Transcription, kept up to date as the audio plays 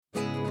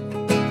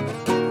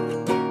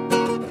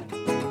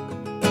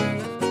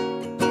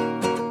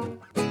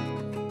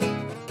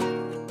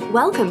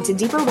Welcome to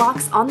Deeper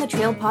Walks on the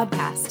Trail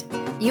podcast.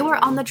 You are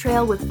on the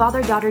trail with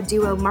father-daughter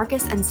duo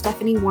Marcus and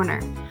Stephanie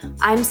Warner.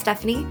 I'm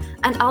Stephanie,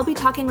 and I'll be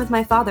talking with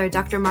my father,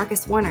 Dr.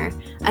 Marcus Warner,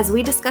 as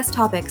we discuss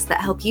topics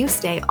that help you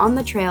stay on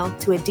the trail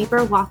to a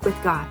deeper walk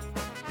with God.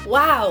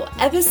 Wow,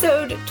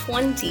 episode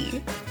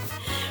 20.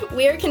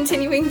 We are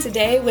continuing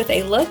today with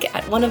a look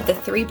at one of the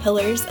three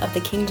pillars of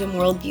the Kingdom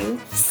Worldview,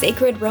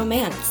 sacred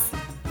romance.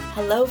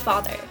 Hello,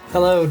 Father.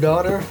 Hello,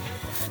 daughter.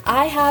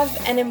 I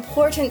have an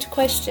important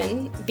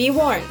question. Be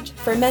warned,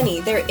 for many,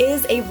 there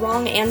is a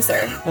wrong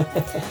answer.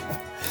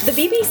 The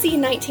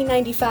BBC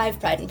 1995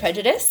 Pride and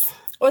Prejudice,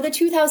 or the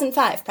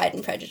 2005 Pride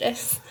and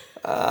Prejudice?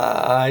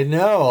 I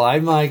know.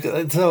 I'm like,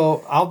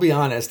 so I'll be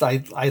honest.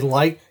 I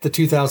like the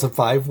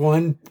 2005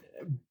 one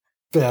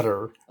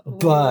better,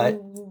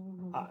 but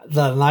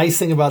the nice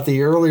thing about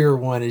the earlier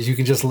one is you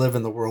can just live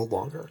in the world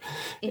longer.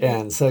 Mm-hmm.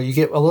 And so you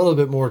get a little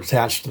bit more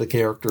attached to the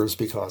characters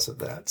because of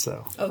that.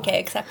 So okay,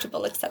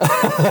 acceptable.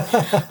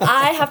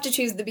 I have to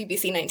choose the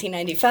BBC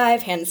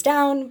 1995, hands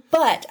down,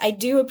 but I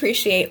do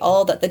appreciate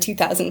all that the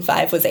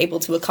 2005 was able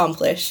to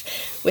accomplish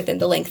within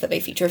the length of a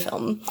feature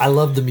film. I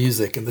love the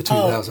music in the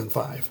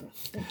 2005.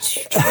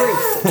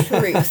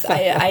 Truth.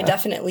 I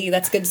definitely,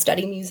 that's good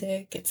study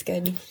music. It's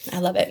good. I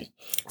love it.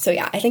 So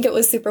yeah, I think it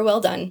was super well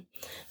done.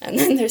 And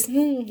then there's,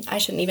 I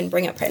shouldn't even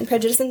bring up Pride and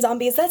Prejudice and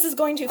Zombies. This is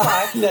going too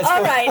far.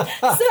 All right.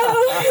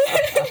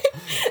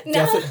 So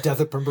now,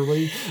 Death at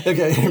Pemberley.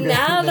 Okay.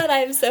 Now that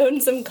I've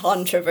sown some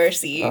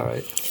controversy, all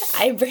right,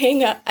 I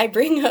bring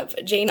up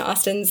Jane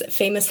Austen's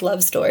famous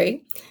love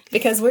story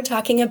because we're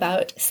talking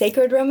about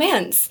sacred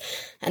romance.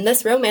 And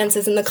this romance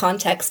is in the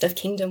context of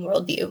Kingdom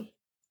Worldview.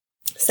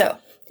 So,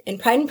 in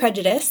Pride and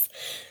Prejudice,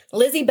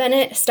 Lizzie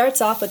Bennet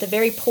starts off with a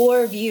very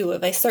poor view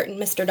of a certain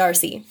Mr.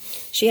 Darcy.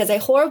 She has a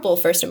horrible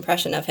first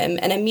impression of him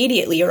and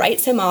immediately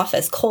writes him off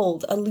as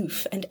cold,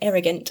 aloof, and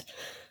arrogant.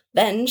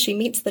 Then she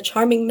meets the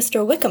charming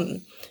Mr.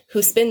 Wickham,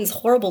 who spins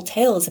horrible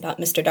tales about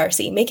Mr.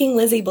 Darcy, making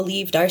Lizzie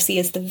believe Darcy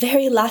is the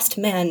very last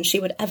man she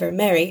would ever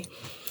marry.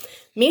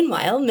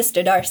 Meanwhile,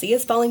 Mr. Darcy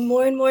is falling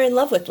more and more in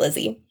love with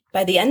Lizzie.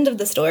 By the end of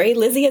the story,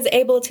 Lizzie is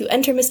able to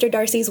enter Mr.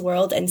 Darcy's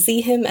world and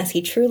see him as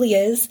he truly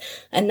is,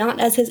 and not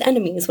as his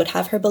enemies would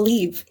have her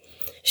believe.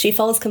 She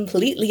falls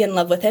completely in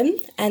love with him,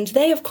 and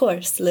they, of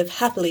course, live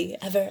happily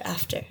ever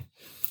after.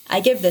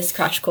 I give this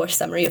crash course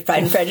summary of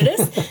Pride and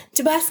Prejudice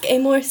to ask a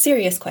more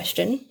serious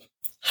question.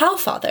 How,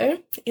 Father,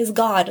 is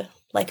God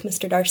like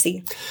Mr.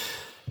 Darcy?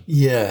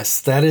 Yes,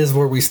 that is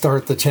where we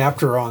start the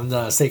chapter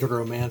on sacred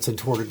romance and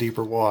Toward a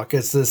Deeper Walk.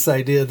 It's this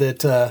idea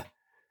that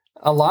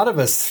a lot of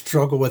us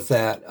struggle with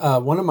that.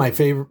 One of my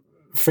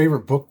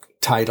favorite book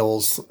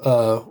titles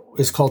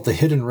is called The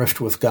Hidden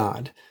Rift with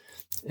God.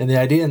 And the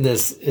idea in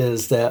this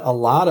is that a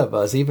lot of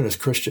us, even as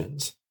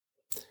Christians,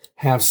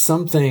 have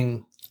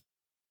something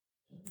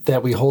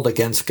that we hold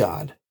against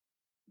God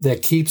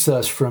that keeps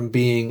us from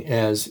being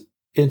as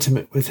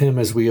intimate with him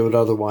as we would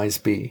otherwise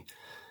be.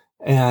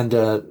 And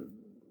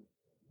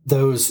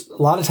those,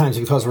 a lot of times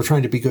because we're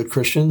trying to be good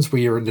Christians,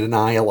 we are in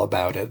denial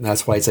about it. And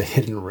that's why it's a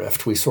hidden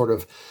rift. We sort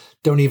of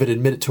don't even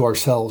admit it to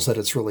ourselves that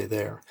it's really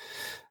there.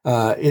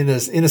 In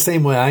the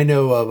same way, I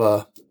know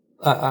of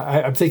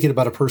I'm thinking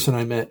about a person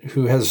I met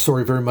who has a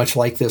story very much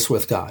like this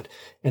with God.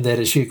 And that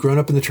is she had grown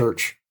up in the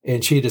church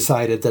and she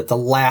decided that the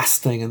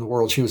last thing in the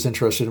world she was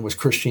interested in was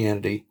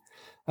Christianity.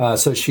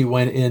 So she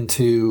went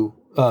into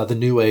the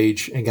New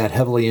Age and got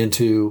heavily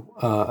into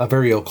a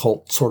very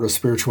occult sort of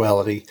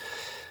spirituality.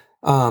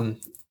 And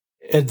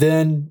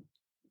then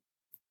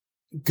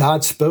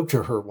God spoke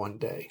to her one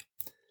day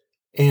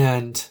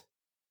and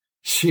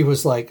she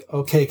was like,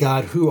 okay,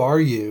 God, who are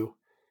you?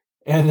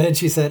 And then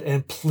she said,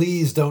 and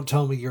please don't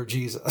tell me you're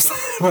Jesus,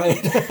 right?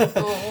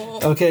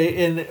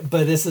 Okay.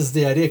 But this is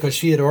the idea because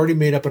she had already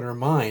made up in her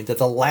mind that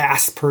the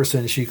last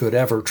person she could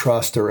ever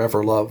trust or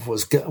ever love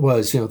was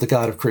the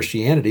God of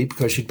Christianity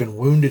because she'd been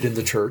wounded in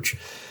the church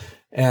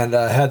and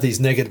had these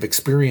negative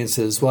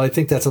experiences. Well, I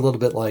think that's a little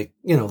bit like,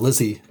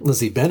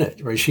 Lizzie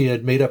Bennet, right? She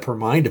had made up her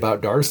mind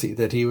about Darcy,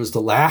 that he was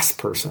the last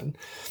person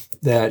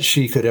that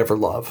she could ever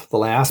love, the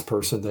last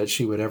person that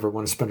she would ever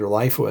want to spend her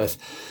life with.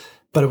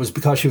 But it was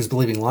because she was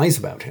believing lies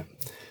about him.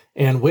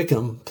 And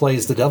Wickham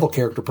plays the devil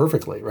character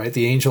perfectly, right?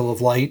 The angel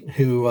of light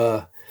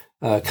who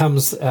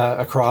comes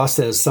across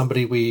as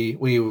somebody we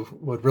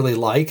would really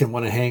like and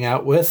want to hang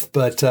out with,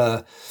 but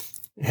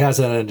has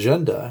an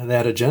agenda. And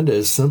that agenda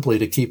is simply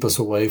to keep us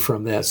away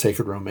from that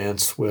sacred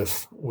romance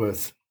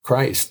with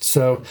Christ.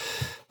 So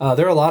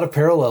there are a lot of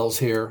parallels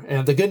here.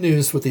 And the good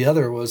news with the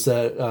other was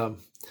that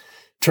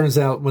turns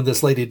out when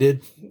this lady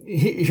did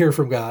hear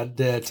from God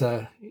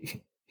that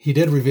he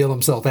did reveal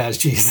himself as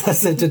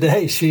Jesus. And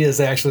today she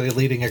is actually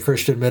leading a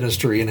Christian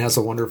ministry and has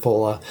a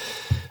wonderful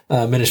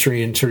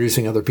ministry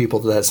introducing other people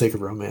to that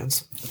sacred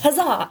romance.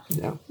 Huzzah!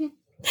 Yeah.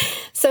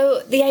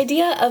 So the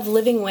idea of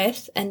living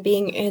with and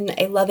being in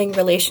a loving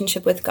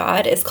relationship with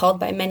God is called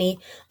by many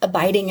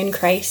abiding in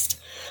Christ.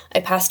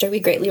 a pastor we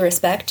greatly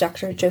respect,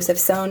 Dr. Joseph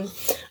Sohn,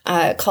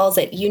 calls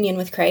it union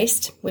with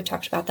Christ. We've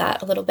talked about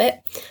that a little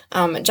bit.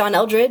 John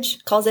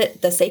Eldredge calls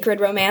it the sacred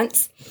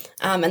romance.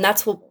 And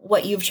that's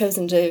what you've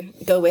chosen to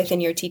go with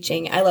in your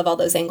teaching. I love all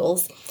those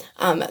angles.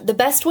 The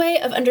best way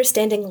of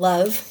understanding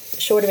love,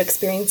 short of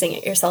experiencing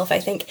it yourself, I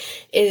think,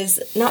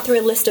 is not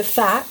through a list of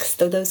facts,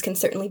 though those can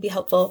certainly be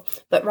helpful,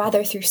 but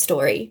rather through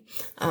story.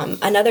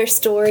 Another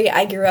story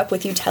I grew up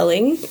with you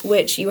telling,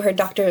 which you heard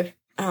Dr.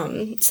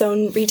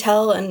 Sohn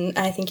retell, and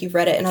I think you've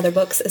read it in other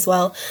books as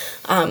well,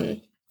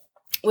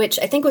 which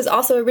I think was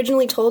also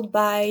originally told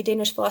by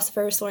Danish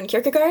philosopher Søren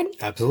Kierkegaard.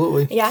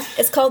 Absolutely. Yeah.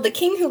 It's called The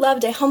King Who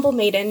Loved a Humble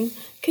Maiden.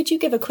 Could you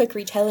give a quick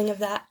retelling of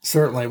that?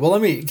 Certainly. Well,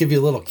 let me give you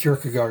a little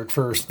Kierkegaard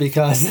first,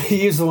 because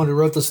he's the one who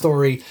wrote the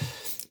story.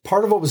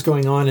 Part of what was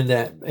going on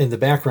in the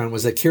background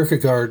was that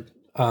Kierkegaard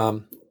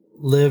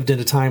lived in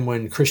a time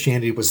when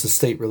Christianity was the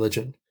state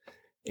religion,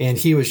 and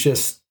he was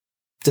just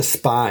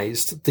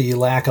despised the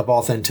lack of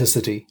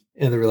authenticity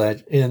in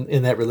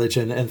that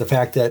religion, and the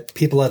fact that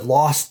people had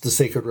lost the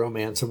sacred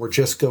romance and were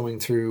just going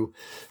through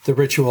the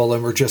ritual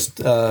and were just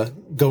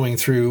going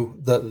through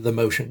the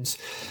motions.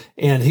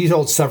 And he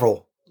told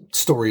several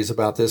stories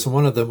about this, and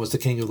one of them was The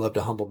King Who Loved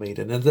a Humble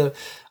Maiden. And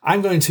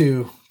I'm going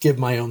to give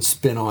my own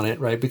spin on it,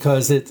 right?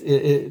 Because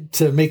it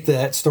to make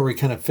that story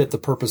kind of fit the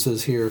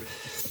purposes here.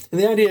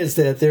 And the idea is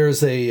that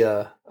there's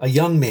a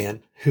young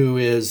man who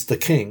is the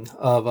king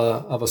of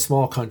a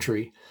small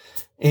country,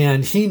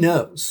 and he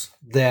knows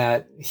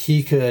that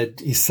he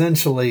could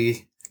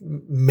essentially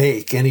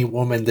make any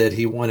woman that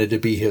he wanted to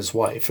be his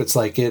wife. It's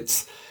like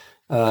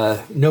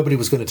nobody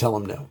was going to tell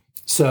him no.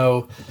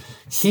 So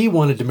he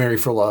wanted to marry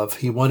for love.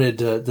 He wanted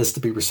this to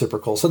be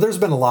reciprocal. So there's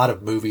been a lot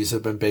of movies that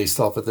have been based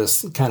off of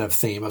this kind of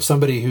theme of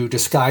somebody who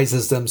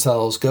disguises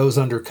themselves, goes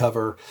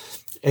undercover,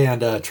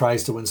 and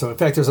tries to win. So in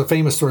fact, there's a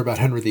famous story about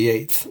Henry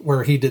VIII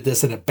where he did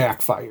this and it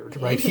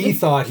backfired, right? He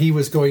thought he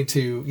was going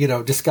to,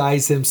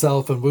 disguise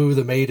himself and woo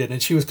the maiden,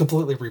 and she was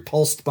completely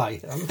repulsed by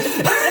him.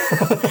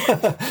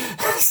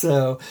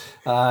 So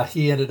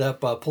he ended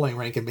up pulling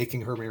rank and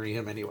making her marry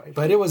him anyway.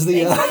 But it was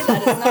the...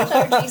 Thankfully,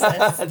 that is not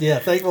our Jesus. Yeah,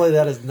 thankfully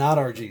that is not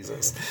our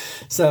Jesus.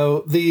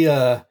 So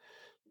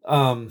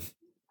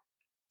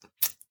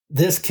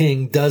this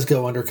king does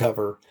go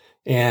undercover.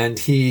 And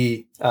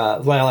he, I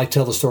like to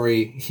tell the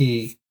story,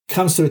 he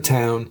comes to a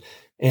town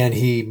and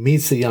he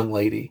meets a young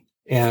lady,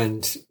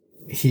 and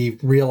he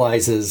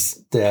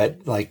realizes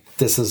that,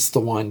 this is the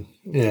one,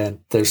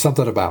 and there's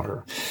something about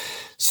her.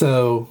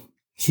 So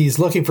he's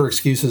looking for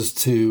excuses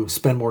to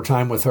spend more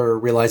time with her,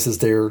 realizes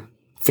their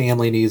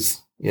family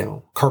needs,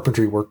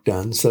 carpentry work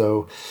done.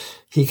 So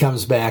he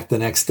comes back the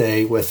next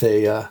day with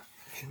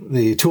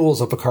the tools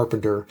of a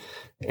carpenter,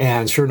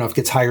 and sure enough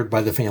gets hired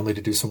by the family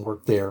to do some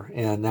work there.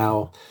 And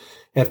now,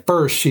 at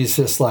first, she's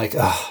just like,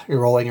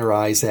 rolling her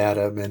eyes at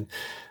him and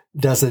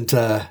doesn't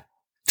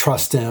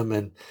trust him.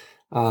 And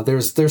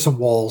there's some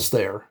walls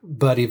there.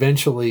 But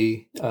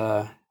eventually,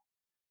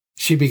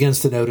 she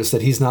begins to notice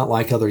that he's not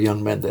like other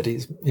young men, that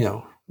he's,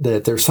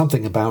 that there's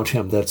something about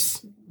him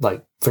that's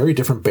like very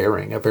different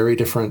bearing, a very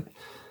different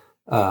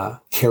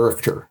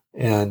character.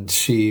 And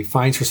she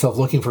finds herself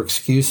looking for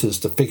excuses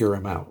to figure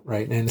him out,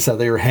 right? And so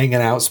they were hanging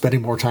out,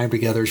 spending more time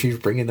together. She's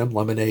bringing them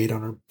lemonade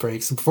on her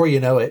breaks. And before you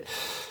know it,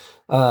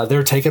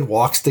 they're taking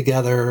walks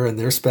together and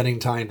they're spending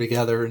time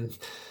together. And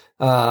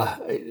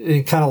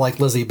kind of like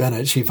Lizzie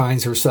Bennet, she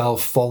finds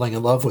herself falling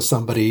in love with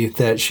somebody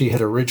that she had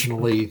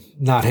originally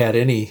not had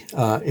any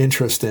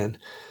interest in.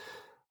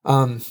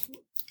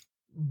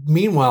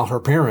 Meanwhile, her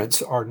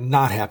parents are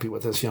not happy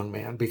with this young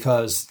man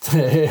because,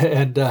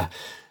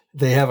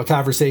 they have a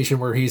conversation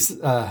where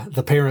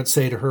the parents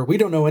say to her, "We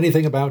don't know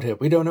anything about him.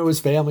 We don't know his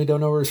family,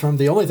 don't know where he's from.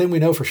 The only thing we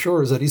know for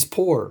sure is that he's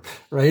poor,"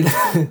 right?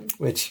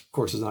 Which, of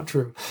course, is not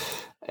true.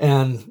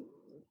 And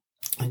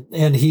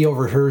he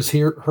overhears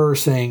her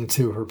saying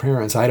to her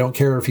parents, "I don't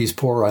care if he's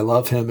poor. I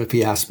love him. If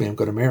he asks me, I'm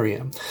going to marry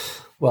him."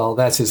 Well,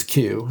 that's his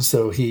cue.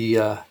 So he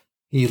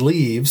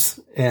leaves,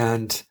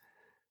 and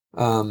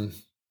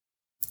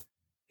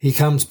he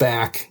comes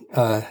back,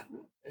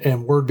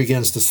 and word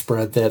begins to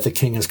spread that the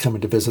king is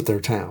coming to visit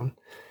their town.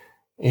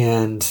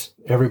 And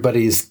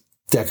everybody's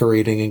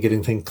decorating and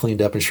getting things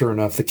cleaned up. And sure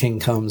enough, the king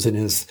comes in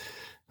his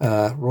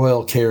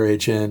royal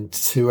carriage, and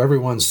to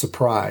everyone's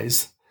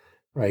surprise,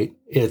 right,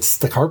 it's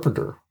the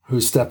carpenter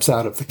who steps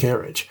out of the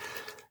carriage,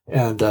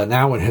 and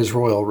now in his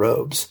royal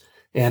robes,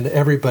 and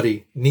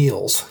everybody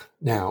kneels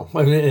now.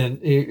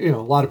 And a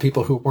lot of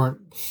people who weren't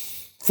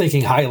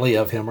thinking highly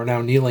of him are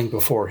now kneeling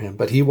before him,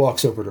 but he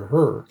walks over to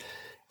her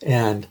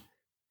and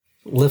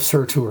lifts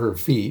her to her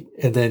feet,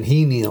 and then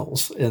he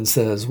kneels and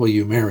says, "Will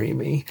you marry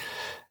me?"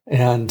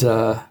 And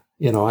I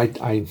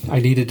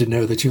needed to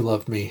know that you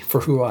loved me for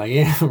who I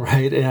am,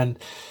 right? And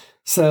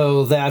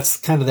so that's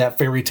kind of that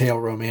fairy tale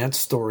romance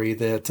story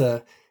that,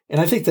 and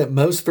I think that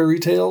most fairy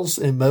tales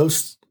and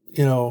most,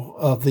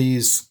 of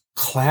these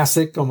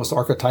classic, almost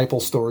archetypal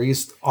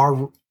stories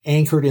are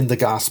anchored in the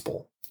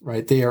gospel,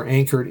 right? They are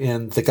anchored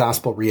in the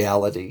gospel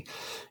reality.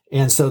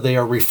 And so they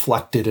are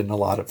reflected in a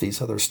lot of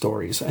these other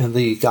stories. And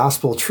the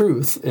gospel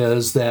truth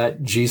is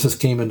that Jesus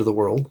came into the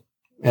world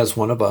as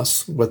one of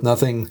us with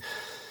nothing,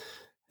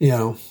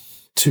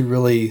 to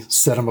really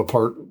set him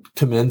apart,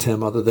 commend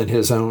him other than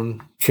his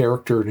own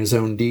character and his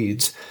own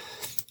deeds,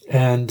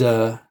 and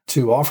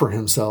to offer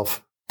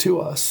himself to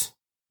us,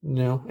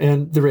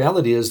 And the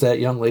reality is that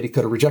young lady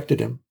could have rejected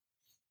him,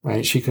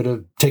 right? She could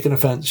have taken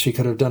offense. She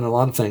could have done a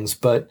lot of things,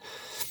 but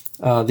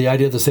the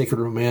idea of the sacred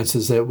romance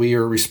is that we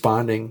are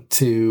responding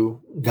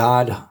to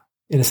God,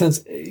 in a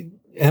sense,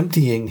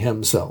 emptying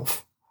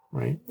himself,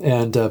 right?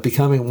 And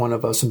becoming one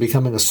of us and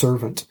becoming a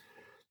servant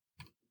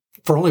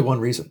for only one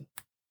reason,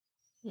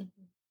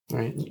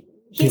 right?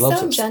 He's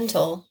so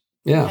gentle.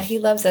 Yeah, he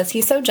loves us.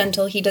 He's so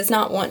gentle. He does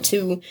not want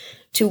to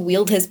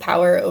wield his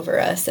power over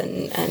us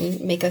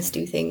and make us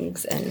do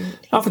things. And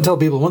I often tell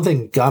people one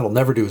thing God will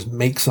never do is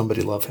make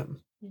somebody love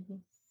him.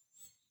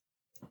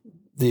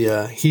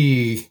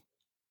 He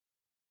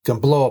can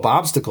blow up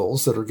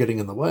obstacles that are getting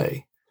in the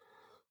way,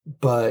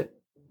 but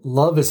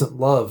love isn't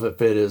love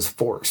if it is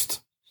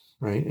forced,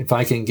 right? If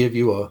I can give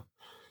you a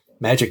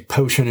magic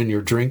potion in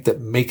your drink that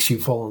makes you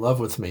fall in love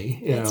with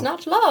me, it's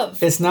not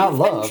love. It's not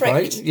love,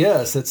 right?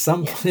 Yes, it's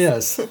some.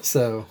 Yes.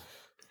 So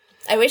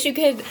I wish you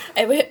could.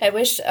 I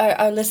wish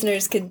our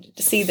listeners could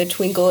see the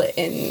twinkle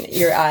in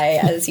your eye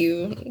as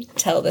you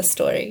tell this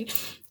story.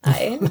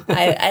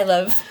 I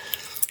love.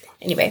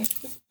 Anyway.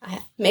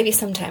 Maybe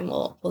sometime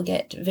we'll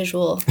get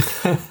visual.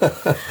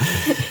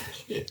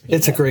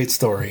 It's a great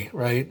story,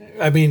 right?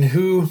 I mean,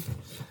 who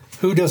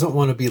doesn't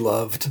want to be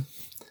loved,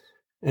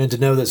 and to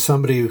know that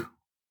somebody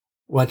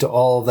went to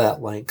all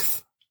that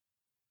length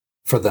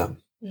for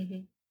them,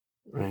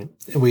 right?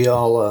 We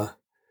all,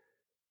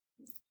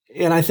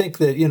 and I think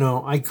that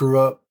I grew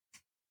up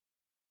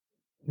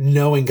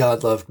knowing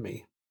God loved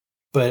me,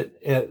 but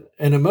at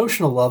an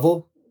emotional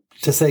level,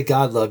 to say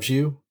God loves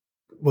you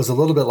was a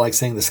little bit like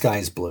saying the sky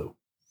is blue.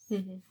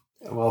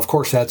 Well, of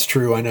course, that's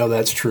true. I know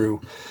that's true.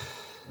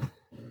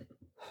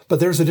 But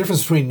there's a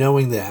difference between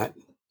knowing that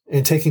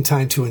and taking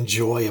time to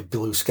enjoy a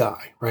blue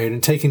sky, right?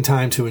 And taking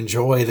time to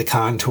enjoy the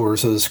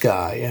contours of the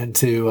sky and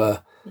to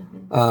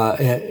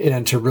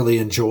really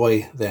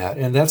enjoy that.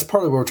 And that's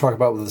partly what we're talking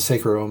about with the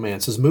sacred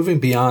romance, is moving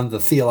beyond the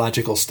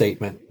theological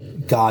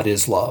statement, God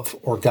is love,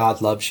 or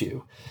God loves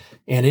you,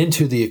 and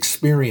into the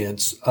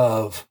experience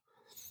of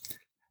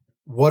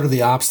what are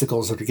the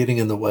obstacles that are getting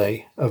in the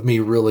way of me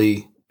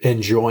really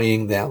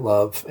enjoying that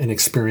love and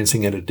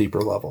experiencing it at a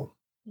deeper level.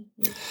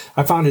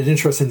 I found it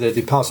interesting that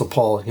the Apostle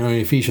Paul, in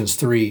Ephesians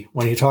 3,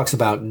 when he talks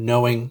about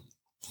knowing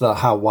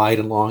how wide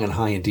and long and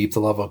high and deep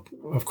the love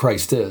of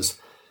Christ is,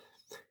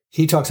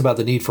 he talks about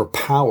the need for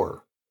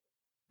power,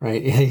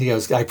 right? He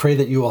goes, I pray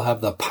that you will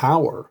have the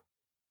power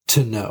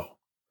to know.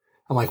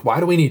 I'm like, why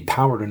do we need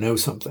power to know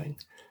something?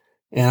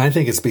 And I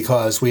think it's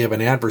because we have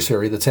an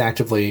adversary that's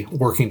actively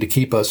working to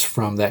keep us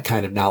from that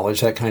kind of knowledge,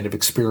 that kind of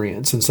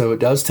experience. And so it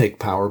does take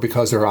power,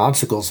 because there are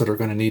obstacles that are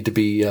going to need to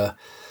be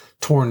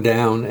torn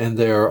down, and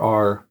there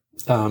are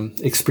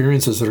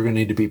experiences that are going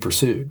to need to be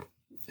pursued.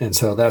 And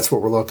so that's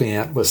what we're looking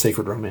at with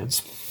sacred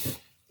romance.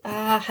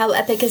 How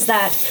epic is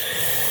that?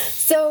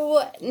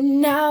 So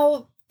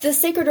now the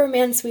sacred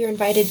romance, we are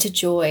invited to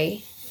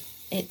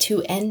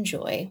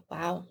enjoy.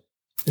 Wow.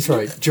 That's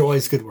right. Joy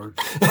is a good word.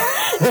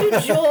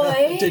 To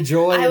joy. To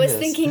joy. I was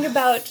thinking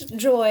about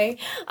joy.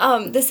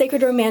 The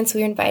sacred romance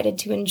we are invited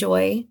to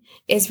enjoy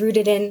is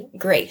rooted in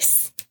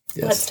grace.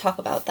 Yes. Let's talk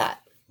about that.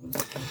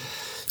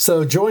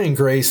 So joy and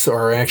grace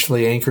are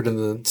actually anchored in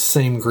the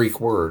same Greek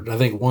word. I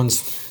think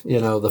one's,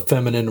 the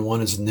feminine,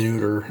 one is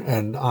neuter.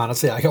 And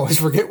honestly, I always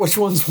forget which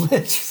one's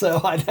which, so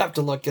I'd have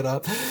to look it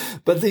up.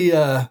 But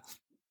the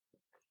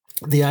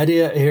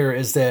idea here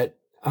is that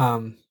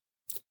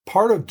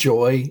part of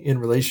joy in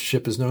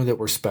relationship is knowing that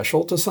we're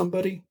special to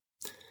somebody.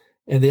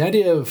 And the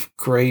idea of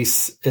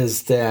grace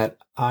is that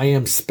I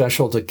am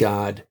special to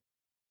God,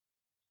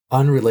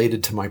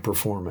 unrelated to my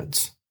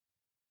performance.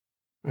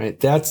 Right?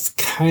 That's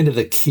kind of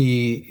the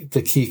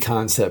key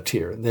concept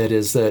here. That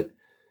is that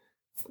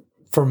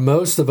for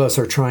most of us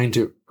are trying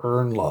to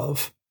earn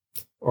love,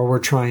 or we're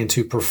trying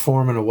to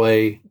perform in a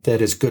way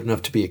that is good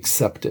enough to be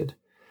accepted.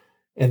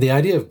 And the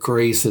idea of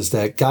grace is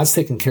that God's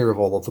taken care of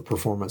all of the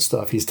performance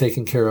stuff. He's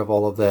taken care of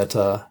all of that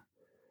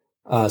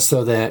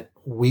so that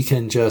we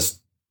can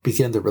just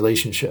begin the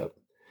relationship.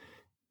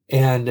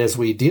 And as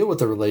we deal with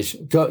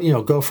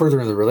the go further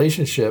in the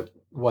relationship,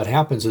 what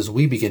happens is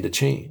we begin to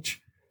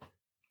change.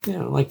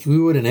 Like we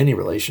would in any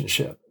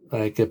relationship.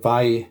 Like if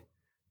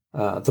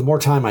the more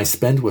time I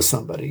spend with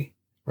somebody,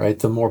 right,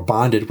 the more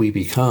bonded we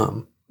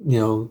become,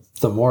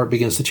 the more it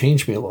begins to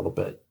change me a little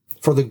bit,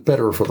 for the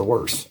better or for the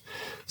worse.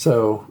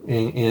 So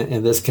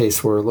in this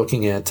case, we're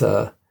looking at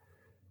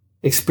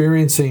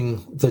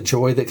experiencing the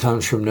joy that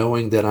comes from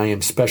knowing that I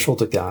am special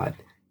to God,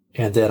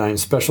 and that I'm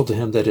special to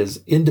Him, that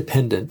is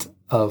independent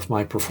of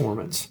my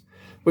performance,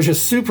 which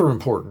is super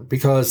important,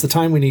 because the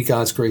time we need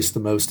God's grace the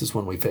most is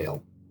when we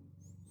fail.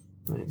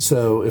 Right?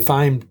 So if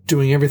I'm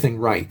doing everything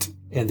right,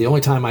 and the only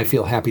time I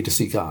feel happy to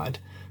see God,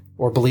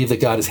 or believe that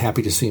God is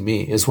happy to see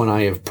me is when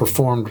I have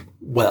performed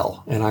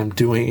well and I'm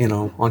doing,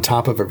 on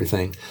top of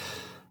everything.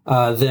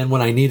 Then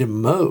when I need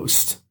him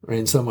most, right,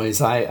 in some ways,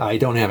 I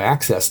don't have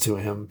access to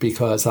him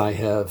because I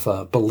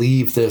have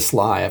believed this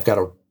lie. I've got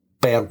a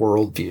bad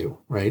worldview,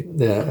 right?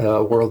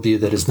 A worldview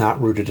that is not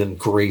rooted in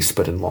grace,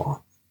 but in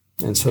law.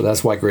 And so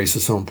that's why grace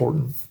is so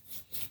important.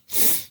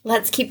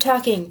 Let's keep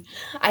talking.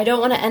 I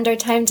don't want to end our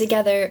time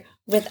together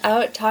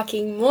without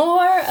talking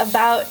more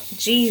about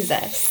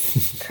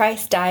Jesus.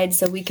 Christ died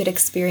so we could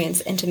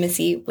experience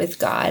intimacy with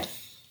God.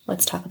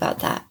 Let's talk about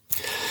that.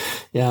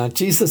 Yeah,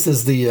 Jesus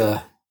is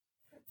the,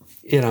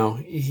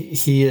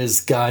 he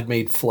is God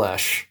made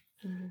flesh.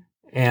 Mm-hmm.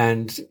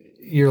 And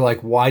you're like,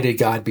 why did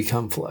God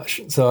become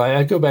flesh? So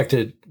I go back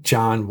to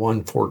John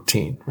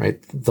 1:14, right?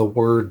 The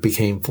Word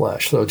became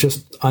flesh. So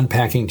just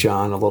unpacking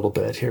John a little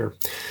bit here.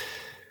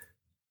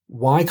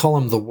 Why call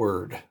him the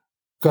Word?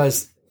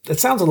 Because it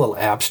sounds a little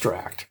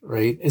abstract,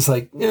 right? It's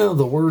like,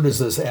 the Word is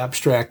this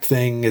abstract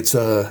thing. It's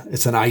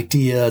an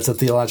idea. It's a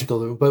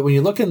theological. But when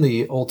you look in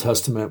the Old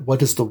Testament,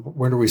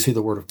 where do we see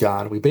the Word of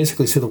God? We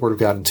basically see the Word of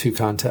God in two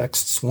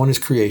contexts. One is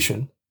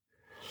creation.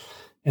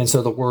 And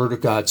so the Word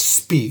of God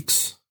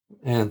speaks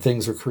and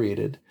things are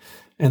created.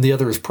 And the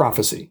other is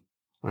prophecy,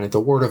 right? The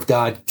Word of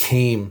God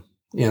came,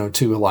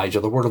 to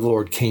Elijah. The Word of the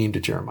Lord came to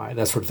Jeremiah,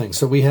 that sort of thing.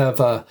 So we have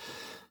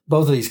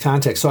both of these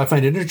contexts. So I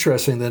find it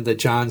interesting then that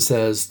John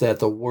says that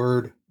the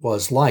Word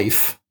was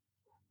life,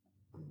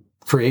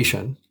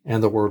 creation,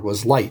 and the Word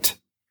was light,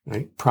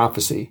 right?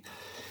 Prophecy.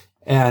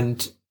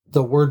 And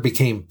the Word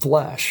became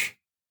flesh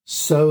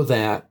so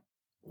that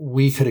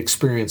we could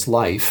experience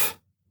life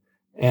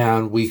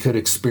and we could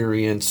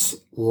experience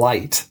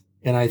light.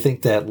 And I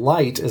think that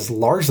light is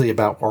largely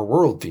about our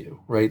worldview,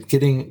 right?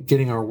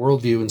 Getting our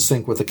worldview in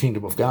sync with the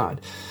kingdom of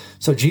God.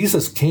 So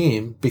Jesus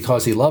came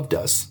because he loved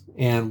us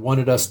and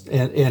wanted us,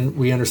 and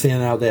we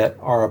understand now that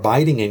our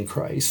abiding in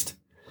Christ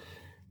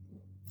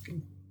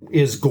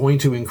is going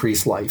to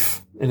increase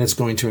life and it's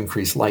going to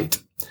increase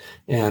light.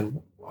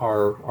 And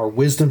our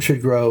wisdom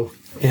should grow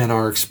and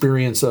our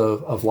experience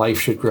of life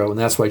should grow. And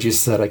that's why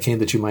Jesus said, I came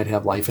that you might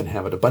have life and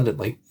have it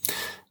abundantly.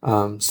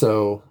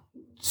 So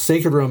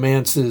sacred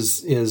romance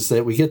is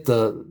that we get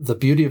the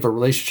beauty of a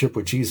relationship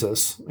with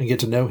Jesus and get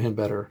to know him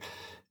better.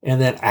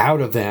 And then out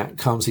of that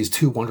comes these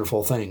two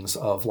wonderful things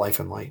of life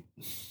and light.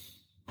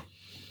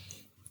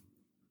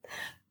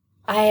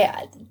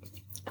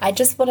 I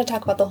just want to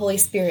talk about the Holy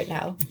Spirit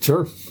now.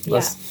 Sure.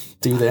 Let's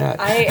do that.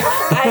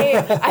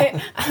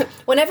 I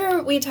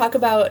whenever we talk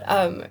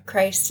about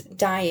Christ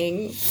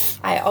dying,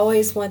 I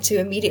always want to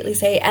immediately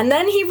say, and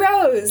then he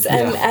rose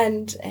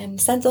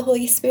and sent the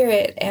Holy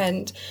Spirit.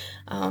 And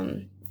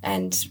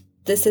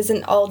this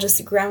isn't all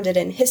just grounded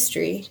in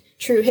history,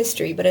 true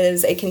history, but it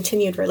is a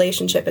continued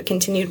relationship, a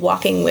continued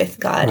walking with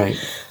God. Right.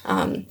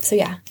 Can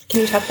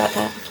you talk about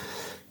that?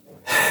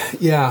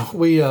 Yeah,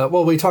 we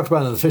talked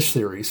about it in the fish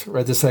series,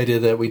 right? This idea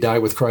that we die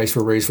with Christ,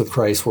 we're raised with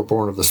Christ, we're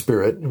born of the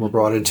Spirit, and we're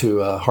brought into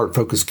a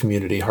heart-focused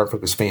community,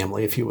 heart-focused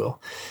family, if you will.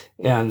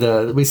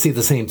 And we see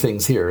the same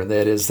things here, and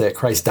that is that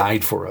Christ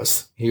died for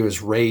us. He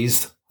was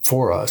raised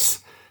for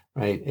us,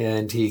 right?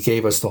 And he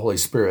gave us the Holy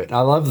Spirit. And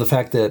I love the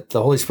fact that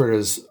the Holy Spirit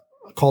is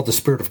called the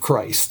Spirit of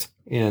Christ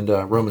in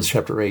Romans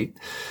chapter 8,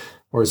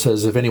 where it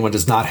says, if anyone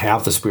does not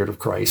have the Spirit of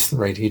Christ,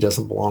 right, he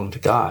doesn't belong to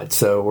God.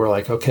 So we're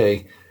like,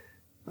 okay,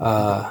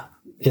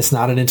 it's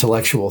not an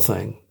intellectual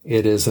thing.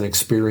 It is an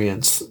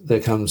experience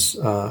that comes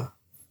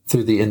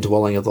through the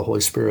indwelling of the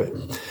Holy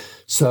Spirit.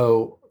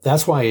 So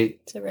that's why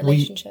it's a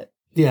relationship.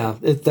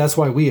 That's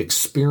why we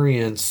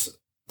experience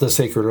the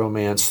sacred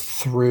romance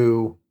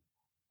through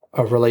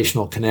a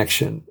relational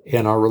connection.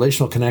 And our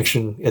relational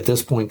connection at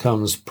this point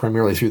comes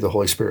primarily through the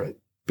Holy Spirit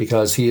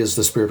because he is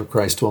the Spirit of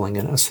Christ dwelling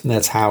in us. And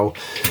that's how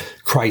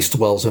Christ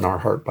dwells in our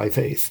heart by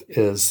faith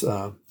is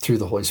through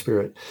the Holy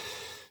Spirit.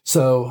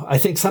 So I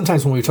think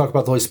sometimes when we talk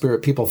about the Holy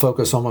Spirit, people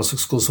focus almost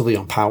exclusively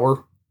on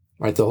power,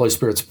 right? The Holy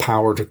Spirit's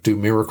power to do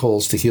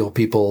miracles, to heal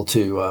people,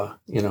 to,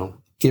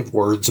 give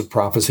words of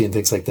prophecy and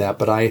things like that.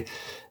 But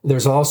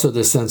there's also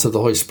this sense of the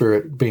Holy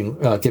Spirit being,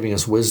 giving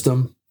us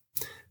wisdom,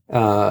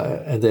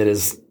 and that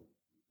is,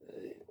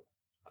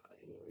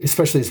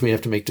 especially as we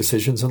have to make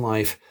decisions in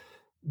life,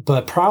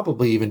 but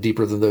probably even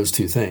deeper than those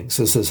two things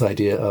is this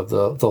idea of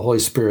the Holy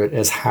Spirit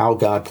as how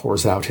God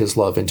pours out his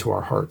love into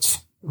our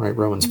hearts, right?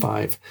 Romans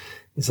 5.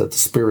 Is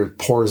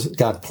that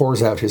God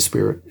pours out his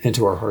Spirit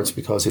into our hearts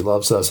because he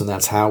loves us, and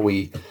that's how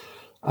we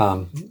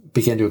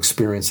begin to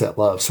experience that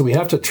love. So we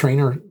have to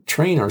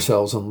train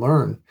ourselves and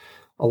learn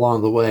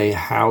along the way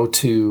how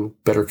to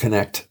better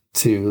connect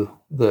to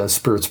the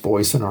Spirit's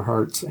voice in our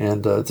hearts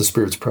and the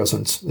Spirit's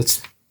presence.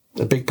 It's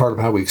a big part of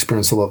how we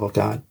experience the love of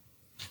God.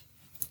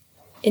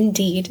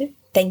 Indeed.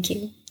 Thank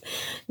you.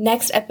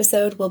 Next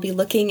episode, we'll be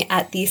looking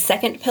at the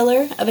second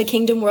pillar of a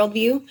kingdom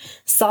worldview,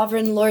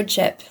 sovereign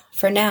lordship.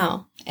 For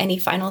now, any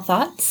final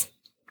thoughts?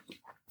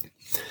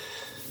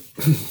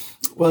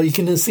 Well, you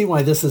can see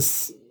why this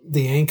is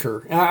the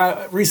anchor.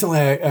 Recently,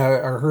 I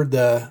heard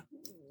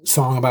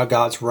song about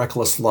God's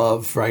reckless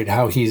love, right?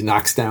 How he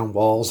knocks down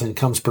walls and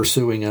comes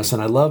pursuing us.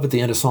 And I love at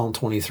the end of Psalm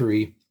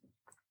 23,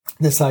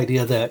 this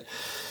idea that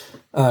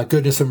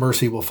goodness and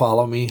mercy will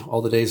follow me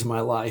all the days of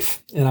my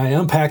life. And I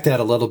unpack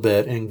that a little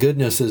bit. And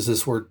goodness is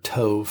this word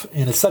tov.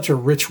 And it's such a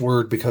rich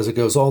word because it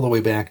goes all the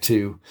way back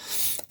to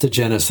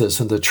Genesis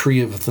and the tree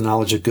of the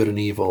knowledge of good and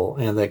evil,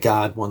 and that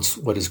God wants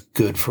what is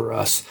good for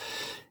us.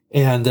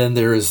 And then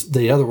there is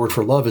the other word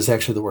for love is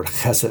actually the word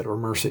chesed, or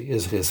mercy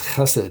is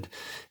chesed.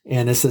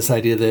 And it's this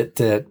idea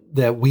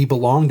that we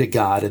belong to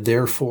God, and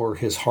therefore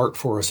his heart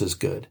for us is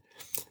good.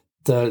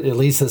 At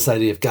least this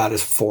idea of God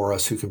is for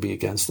us, who can be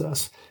against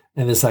us.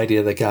 And this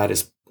idea that God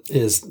is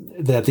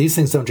that these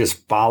things don't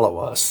just follow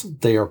us,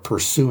 they are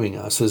pursuing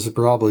us is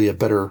probably a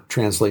better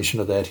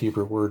translation of that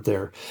Hebrew word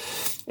there.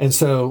 And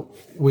so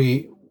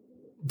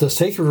the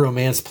sacred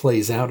romance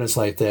plays out as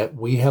like that.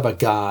 We have a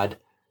God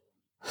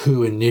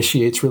who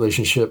initiates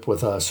relationship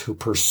with us, who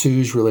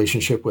pursues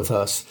relationship with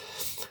us.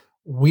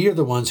 We are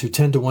the ones who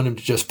tend to want him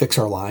to just fix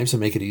our lives and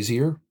make it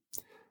easier.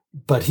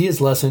 But he is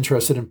less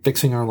interested in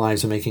fixing our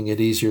lives and making it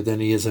easier than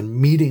he is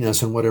in meeting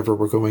us in whatever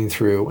we're going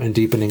through and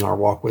deepening our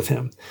walk with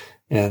him.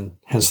 And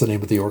hence the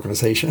name of the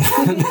organization.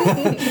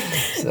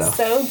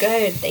 So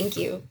good. Thank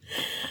you.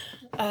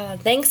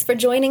 Thanks for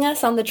joining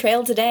us on the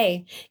trail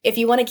today. If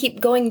you want to keep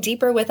going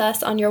deeper with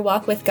us on your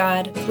walk with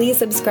God, please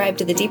subscribe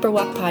to the Deeper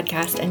Walk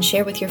podcast and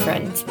share with your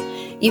friends.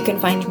 You can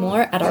find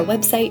more at our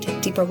website,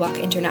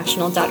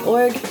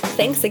 deeperwalkinternational.org.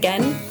 Thanks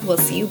again. We'll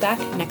see you back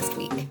next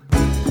week.